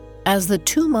crying. As the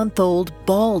 2-month-old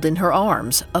bawled in her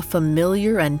arms, a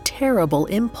familiar and terrible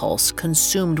impulse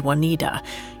consumed Waneta.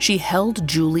 She held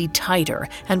Julie tighter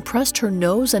and pressed her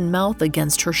nose and mouth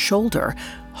against her shoulder,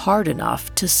 hard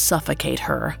enough to suffocate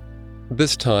her.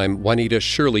 This time, Waneta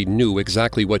surely knew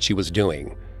exactly what she was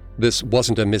doing. This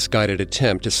wasn't a misguided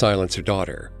attempt to silence her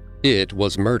daughter. It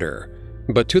was murder.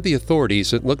 But to the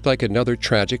authorities, it looked like another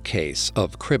tragic case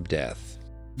of crib death.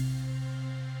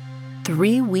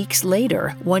 3 weeks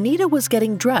later, Waneta was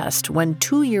getting dressed when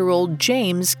 2-year-old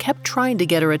James kept trying to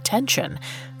get her attention.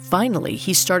 Finally,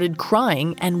 he started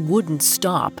crying and wouldn't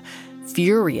stop.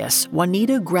 Furious,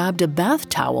 Waneta grabbed a bath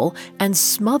towel and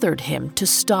smothered him to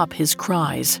stop his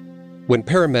cries. When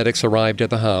paramedics arrived at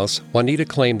the house, Waneta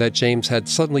claimed that James had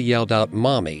suddenly yelled out,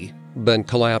 "Mommy," then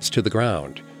collapsed to the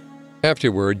ground.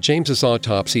 Afterward, James's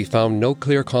autopsy found no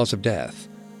clear cause of death.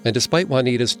 And despite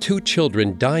Waneta's 2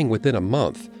 children dying within a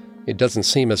month, it doesn't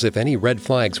seem as if any red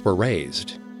flags were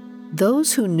raised.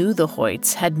 Those who knew the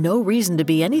Hoyts had no reason to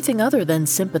be anything other than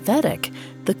sympathetic.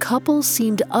 The couple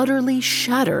seemed utterly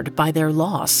shattered by their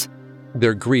loss.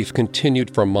 Their grief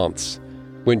continued for months.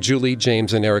 When Julie,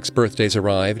 James, and Eric's birthdays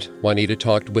arrived, Waneta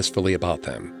talked wistfully about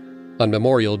them. On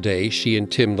Memorial Day, she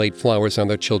and Tim laid flowers on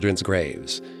their children's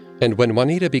graves. And when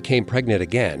Waneta became pregnant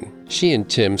again, she and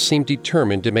Tim seemed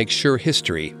determined to make sure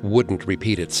history wouldn't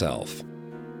repeat itself.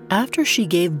 After she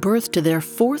gave birth to their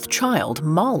 4th child,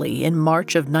 Molly, in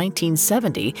March of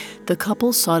 1970, the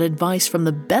couple sought advice from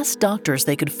the best doctors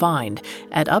they could find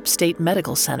at Upstate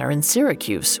Medical Center in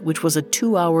Syracuse, which was a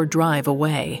 2-hour drive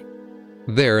away.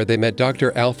 There, they met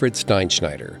Dr. Alfred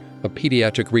Steinschneider, a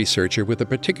pediatric researcher with a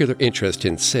particular interest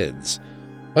in SIDS.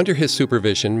 Under his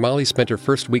supervision, Molly spent her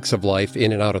first weeks of life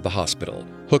in and out of the hospital,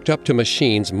 hooked up to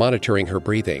machines monitoring her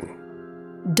breathing.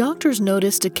 Doctors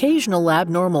noticed occasional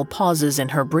abnormal pauses in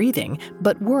her breathing,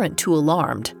 but weren't too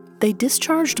alarmed. They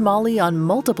discharged Molly on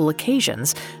multiple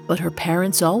occasions, but her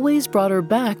parents always brought her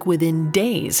back within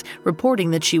days,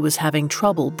 reporting that she was having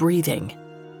trouble breathing.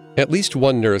 At least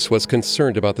one nurse was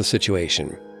concerned about the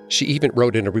situation. She even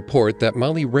wrote in a report that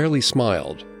Molly rarely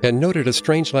smiled and noted a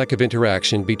strange lack of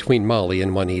interaction between Molly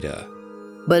and Waneta.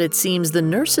 But it seems the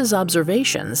nurse's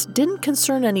observations didn't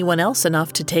concern anyone else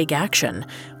enough to take action.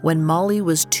 When Molly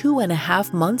was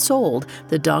 2.5 months old,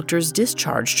 the doctors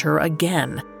discharged her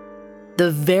again. The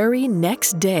very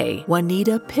next day,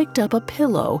 Waneta picked up a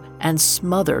pillow and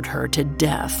smothered her to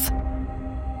death.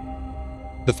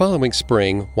 The following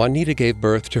spring, Waneta gave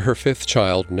birth to her 5th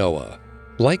child, Noah.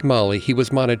 Like Molly, he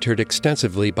was monitored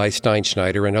extensively by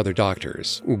Steinschneider and other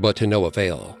doctors, but to no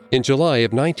avail. In July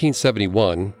of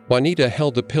 1971, Waneta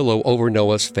held a pillow over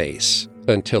Noah's face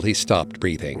until he stopped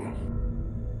breathing.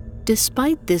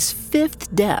 Despite this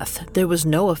 5th death, there was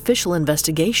no official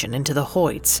investigation into the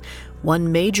Hoyts.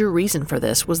 One major reason for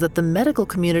this was that the medical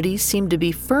community seemed to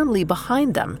be firmly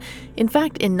behind them. In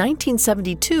fact, in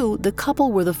 1972, the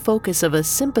couple were the focus of a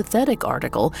sympathetic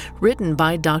article written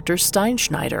by Dr.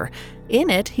 Steinschneider.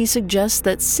 In it, he suggests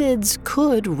that SIDS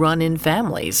could run in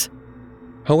families.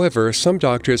 However, some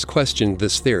doctors questioned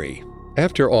this theory.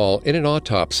 After all, in an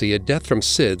autopsy, a death from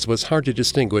SIDS was hard to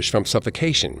distinguish from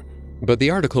suffocation, but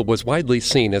the article was widely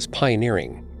seen as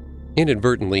pioneering.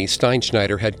 Inadvertently,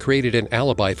 Steinschneider had created an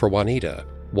alibi for Waneta,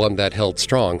 one that held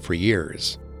strong for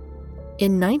years.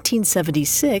 In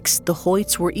 1976, the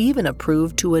Hoyts were even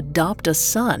approved to adopt a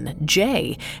son,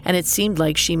 Jay, and it seemed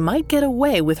like she might get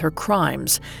away with her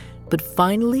crimes. But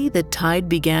finally, the tide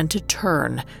began to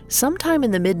turn. Sometime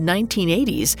in the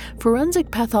mid-1980s,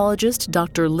 forensic pathologist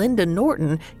Dr. Linda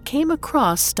Norton came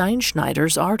across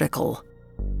Steinschneider's article.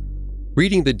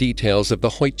 Reading the details of the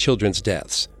Hoyt children's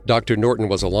deaths, Dr. Norton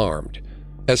was alarmed.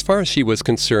 As far as she was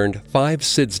concerned, 5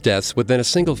 SIDS deaths within a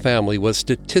single family was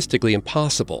statistically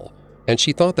impossible, and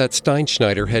she thought that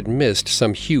Steinschneider had missed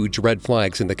some huge red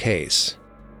flags in the case.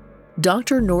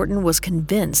 Dr. Norton was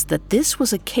convinced that this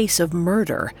was a case of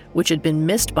murder, which had been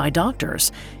missed by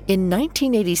doctors. In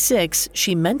 1986,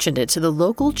 she mentioned it to the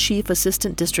local chief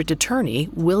assistant district attorney,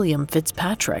 William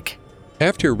Fitzpatrick.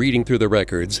 After reading through the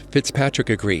records, Fitzpatrick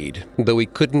agreed, though he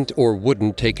couldn't or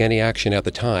wouldn't take any action at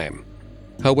the time.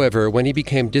 However, when he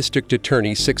became district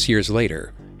attorney 6 years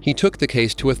later, he took the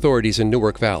case to authorities in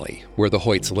Newark Valley, where the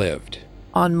Hoyts lived.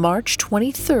 On March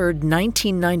 23,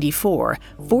 1994,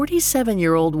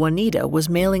 47-year-old Waneta was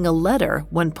mailing a letter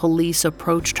when police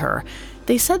approached her.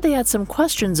 They said they had some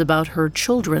questions about her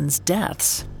children's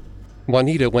deaths.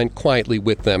 Waneta went quietly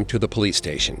with them to the police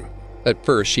station. At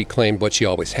first, she claimed what she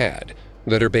always had,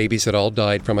 that her babies had all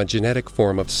died from a genetic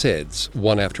form of SIDS,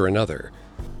 one after another.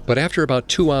 But after about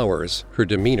 2 hours, her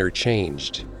demeanor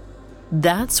changed.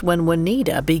 That's when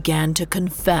Waneta began to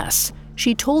confess.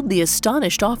 She told the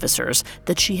astonished officers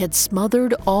that she had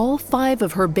smothered all 5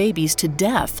 of her babies to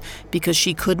death because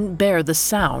she couldn't bear the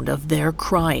sound of their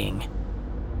crying.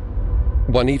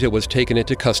 Waneta was taken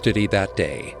into custody that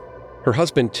day. Her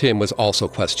husband Tim was also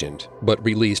questioned, but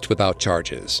released without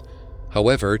charges.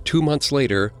 However, 2 months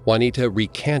later, Waneta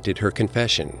recanted her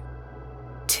confession.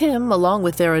 Tim, along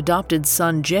with their adopted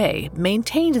son Jay,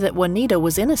 maintained that Waneta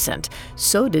was innocent.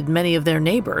 So did many of their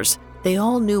neighbors. They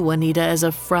all knew Waneta as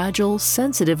a fragile,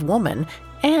 sensitive woman,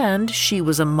 and she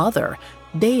was a mother.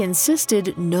 They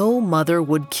insisted no mother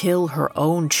would kill her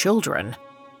own children.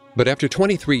 But after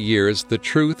 23 years, the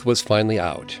truth was finally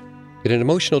out. In an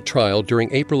emotional trial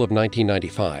during April of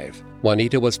 1995,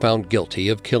 Waneta was found guilty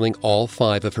of killing all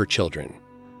 5 of her children.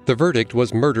 The verdict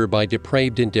was murder by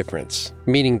depraved indifference,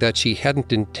 meaning that she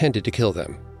hadn't intended to kill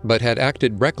them, but had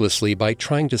acted recklessly by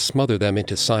trying to smother them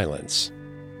into silence.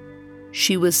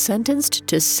 She was sentenced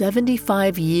to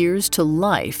 75 years to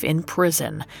life in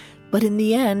prison, but in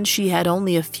the end she had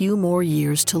only a few more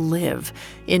years to live.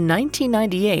 In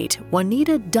 1998,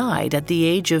 Waneta died at the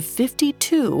age of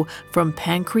 52 from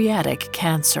pancreatic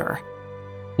cancer.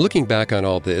 Looking back on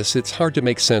all this, it's hard to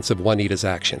make sense of Waneta's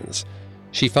actions.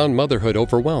 She found motherhood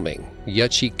overwhelming,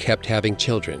 yet she kept having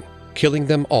children, killing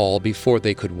them all before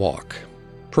they could walk.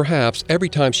 Perhaps every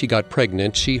time she got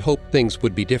pregnant, she hoped things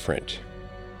would be different.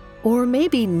 Or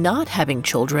maybe not having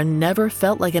children never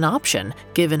felt like an option,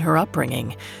 given her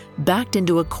upbringing. Backed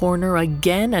into a corner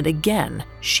again and again,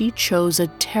 she chose a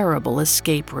terrible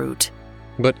escape route.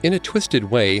 But in a twisted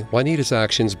way, Waneta's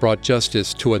actions brought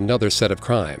justice to another set of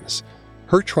crimes.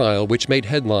 Her trial, which made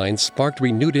headlines, sparked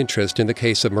renewed interest in the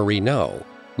case of Marie No,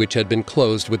 which had been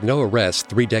closed with no arrest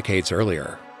 3 decades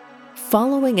earlier.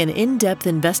 Following an in-depth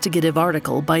investigative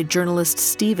article by journalist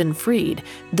Stephen Fried,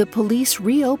 the police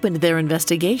reopened their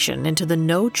investigation into the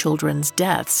No children's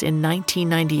deaths in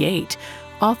 1998.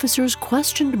 Officers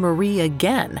questioned Marie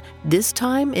again, this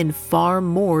time in far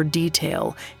more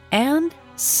detail, and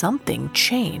something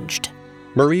changed.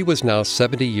 Marie was now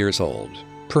 70 years old.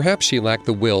 Perhaps she lacked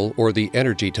the will or the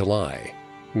energy to lie.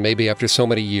 Maybe after so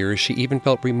many years, she even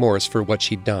felt remorse for what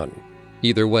she'd done.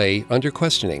 Either way, under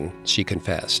questioning, she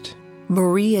confessed.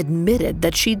 Marie admitted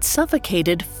that she'd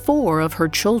suffocated 4 of her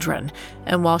children,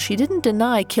 and while she didn't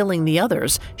deny killing the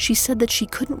others, she said that she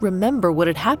couldn't remember what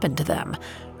had happened to them.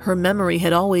 Her memory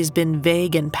had always been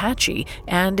vague and patchy,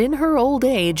 and in her old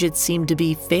age it seemed to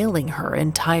be failing her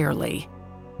entirely.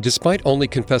 Despite only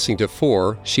confessing to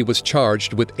 4, she was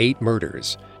charged with 8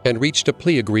 murders and reached a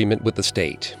plea agreement with the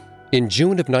state. In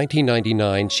June of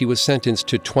 1999, she was sentenced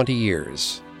to 20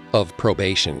 years of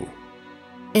probation.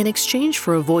 In exchange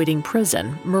for avoiding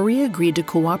prison, Marie agreed to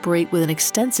cooperate with an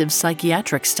extensive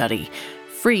psychiatric study.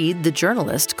 Fried, the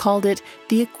journalist, called it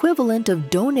the equivalent of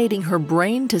donating her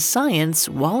brain to science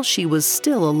while she was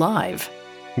still alive.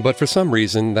 But for some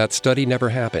reason, that study never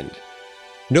happened.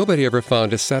 Nobody ever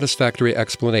found a satisfactory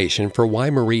explanation for why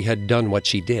Marie had done what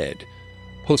she did.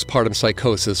 Postpartum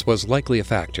psychosis was likely a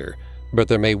factor, but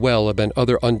there may well have been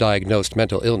other undiagnosed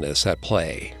mental illness at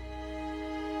play.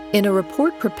 In a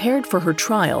report prepared for her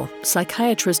trial,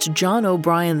 psychiatrist John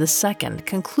O'Brien II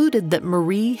concluded that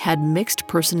Marie had mixed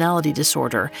personality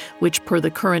disorder, which per the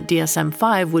current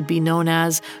DSM-5 would be known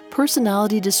as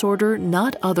personality disorder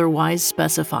not otherwise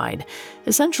specified.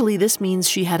 Essentially, this means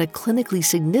she had a clinically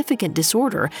significant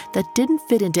disorder that didn't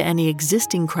fit into any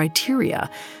existing criteria.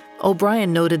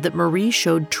 O'Brien noted that Marie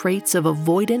showed traits of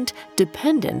avoidant,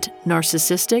 dependent,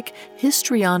 narcissistic,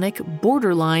 histrionic,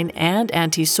 borderline, and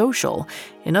antisocial.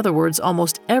 In other words,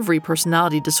 almost every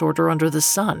personality disorder under the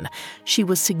sun. She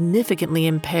was significantly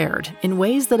impaired in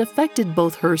ways that affected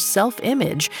both her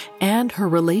self-image and her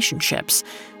relationships.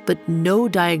 But no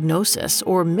diagnosis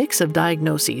or mix of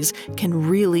diagnoses can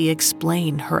really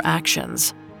explain her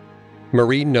actions.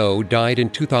 Marie No died in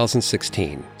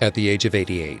 2016 at the age of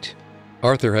 88.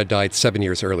 Arthur had died 7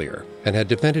 years earlier and had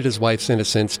defended his wife's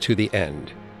innocence to the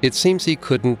end. It seems he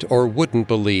couldn't or wouldn't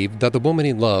believe that the woman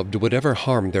he loved would ever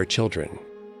harm their children.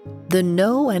 The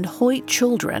No and Hoyt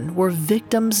children were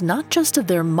victims not just of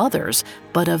their mothers,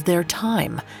 but of their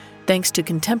time. Thanks to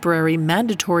contemporary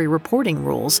mandatory reporting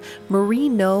rules, Marie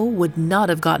No would not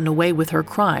have gotten away with her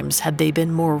crimes had they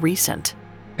been more recent.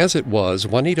 As it was,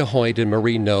 Waneta Hoyt and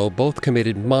Marie No both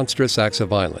committed monstrous acts of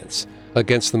violence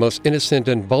against the most innocent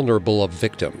and vulnerable of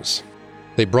victims.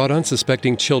 They brought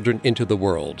unsuspecting children into the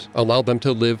world, allowed them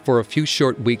to live for a few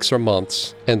short weeks or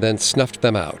months, and then snuffed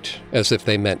them out as if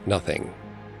they meant nothing.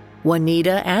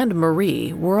 Waneta and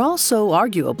Marie were also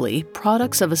arguably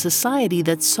products of a society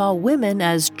that saw women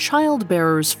as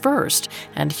childbearers first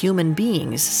and human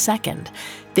beings second.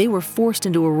 They were forced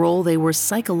into a role they were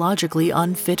psychologically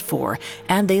unfit for,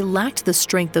 and they lacked the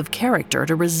strength of character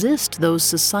to resist those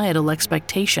societal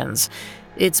expectations.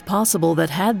 It's possible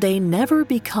that had they never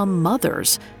become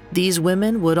mothers, these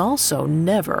women would also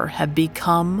never have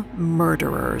become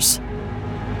murderers.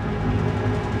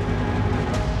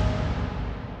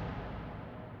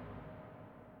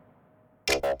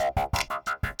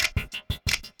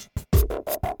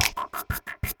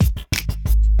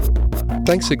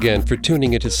 Thanks again for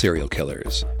tuning into Serial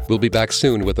Killers. We'll be back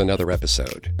soon with another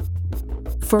episode.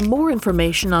 For more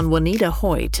information on Waneta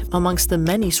Hoyt, amongst the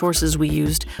many sources we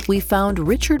used, we found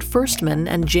Richard Firstman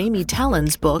and Jamie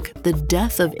Talon's book, The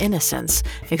Death of Innocence,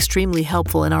 extremely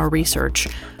helpful in our research.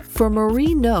 For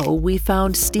Marie No, we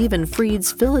found Stephen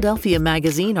Fried's Philadelphia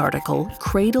Magazine article,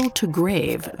 Cradle to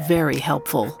Grave, very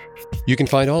helpful. You can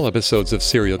find all episodes of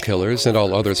Serial Killers and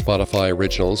all other Spotify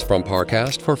originals from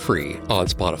Parcast for free on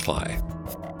Spotify.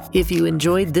 If you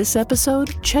enjoyed this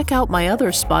episode, check out my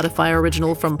other Spotify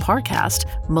original from Parcast,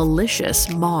 Malicious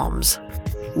Moms.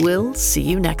 We'll see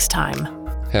you next time.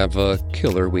 Have a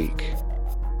killer week.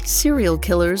 Serial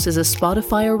Killers is a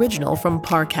Spotify original from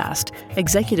Parcast.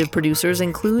 Executive producers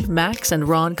include Max and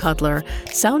Ron Cutler.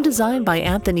 Sound design by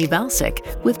Anthony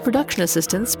Valsic, with production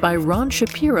assistance by Ron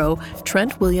Shapiro,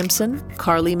 Trent Williamson,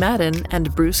 Carly Madden,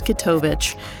 and Bruce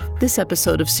Kitovich. This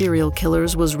episode of Serial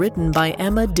Killers was written by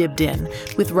Emma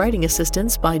Dibdin, with writing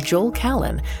assistance by Joel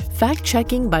Callan,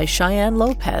 fact-checking by Cheyenne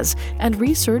Lopez, and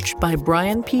research by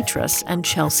Brian Petrus and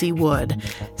Chelsea Wood.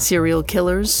 Serial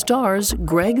Killers stars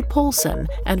Greg Polson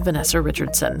and Vanessa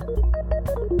Richardson.